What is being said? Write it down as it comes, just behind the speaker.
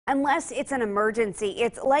Unless it's an emergency,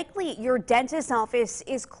 it's likely your dentist's office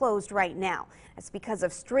is closed right now. That's because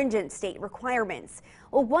of stringent state requirements.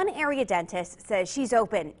 Well, one area dentist says she's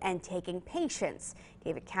open and taking patients.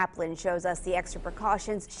 David Kaplan shows us the extra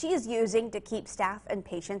precautions she is using to keep staff and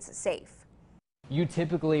patients safe. You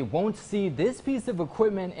typically won't see this piece of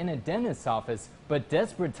equipment in a dentist's office, but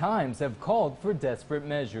desperate times have called for desperate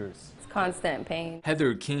measures. It's constant pain.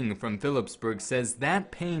 Heather King from Phillipsburg says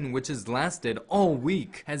that pain, which has lasted all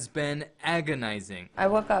week, has been agonizing. I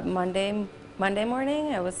woke up Monday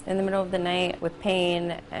morning. I was in the middle of the night with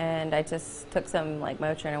pain, and I just took some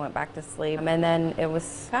Motrin and went back to sleep. And then it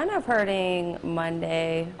was kind of hurting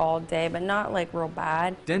Monday all day, but not real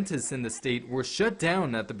bad. Dentists in the state were shut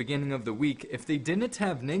down at the beginning of the week if they didn't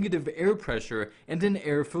have negative air pressure and an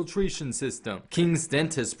air filtration system. King's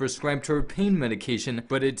dentist prescribed her pain medication,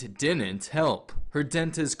 but it didn't help. Her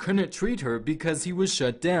dentist couldn't treat her because he was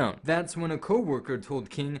shut down. That's when a co-worker told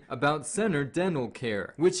King about Center Dental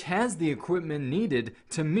Care, which has the equipment needed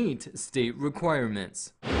to meet state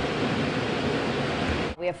requirements.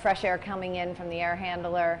 We have fresh air coming in from the air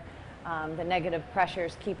handler. The negative pressure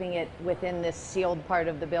is keeping it within this sealed part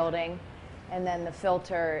of the building. And then the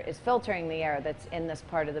filter is filtering the air that's in this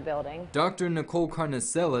part of the building. Dr. Nicole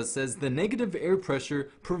Carnicella says the negative air pressure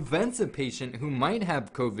prevents a patient who might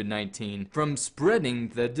have COVID-19 from spreading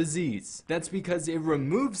the disease. That's because it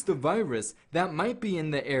removes the virus that might be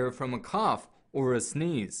in the air from a cough or a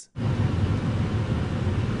sneeze.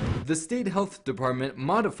 The state health department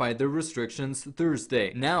modified their restrictions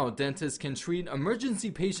Thursday. Now, dentists can treat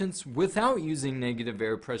emergency patients without using negative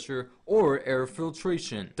air pressure or air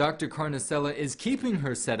filtration. Dr. Carnicella is keeping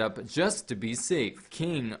her setup just to be safe.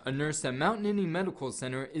 King, a nurse at Mount Nittany Medical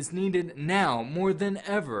Center, is needed now more than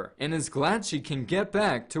ever and is glad she can get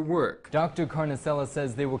back to work. Dr. Carnicella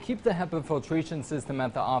says they will keep the HEPA filtration system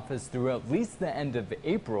at the office through at least the end of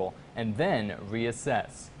April and then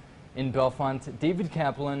reassess. In Bellefonte, David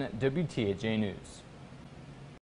Kaplan, WTAJ News.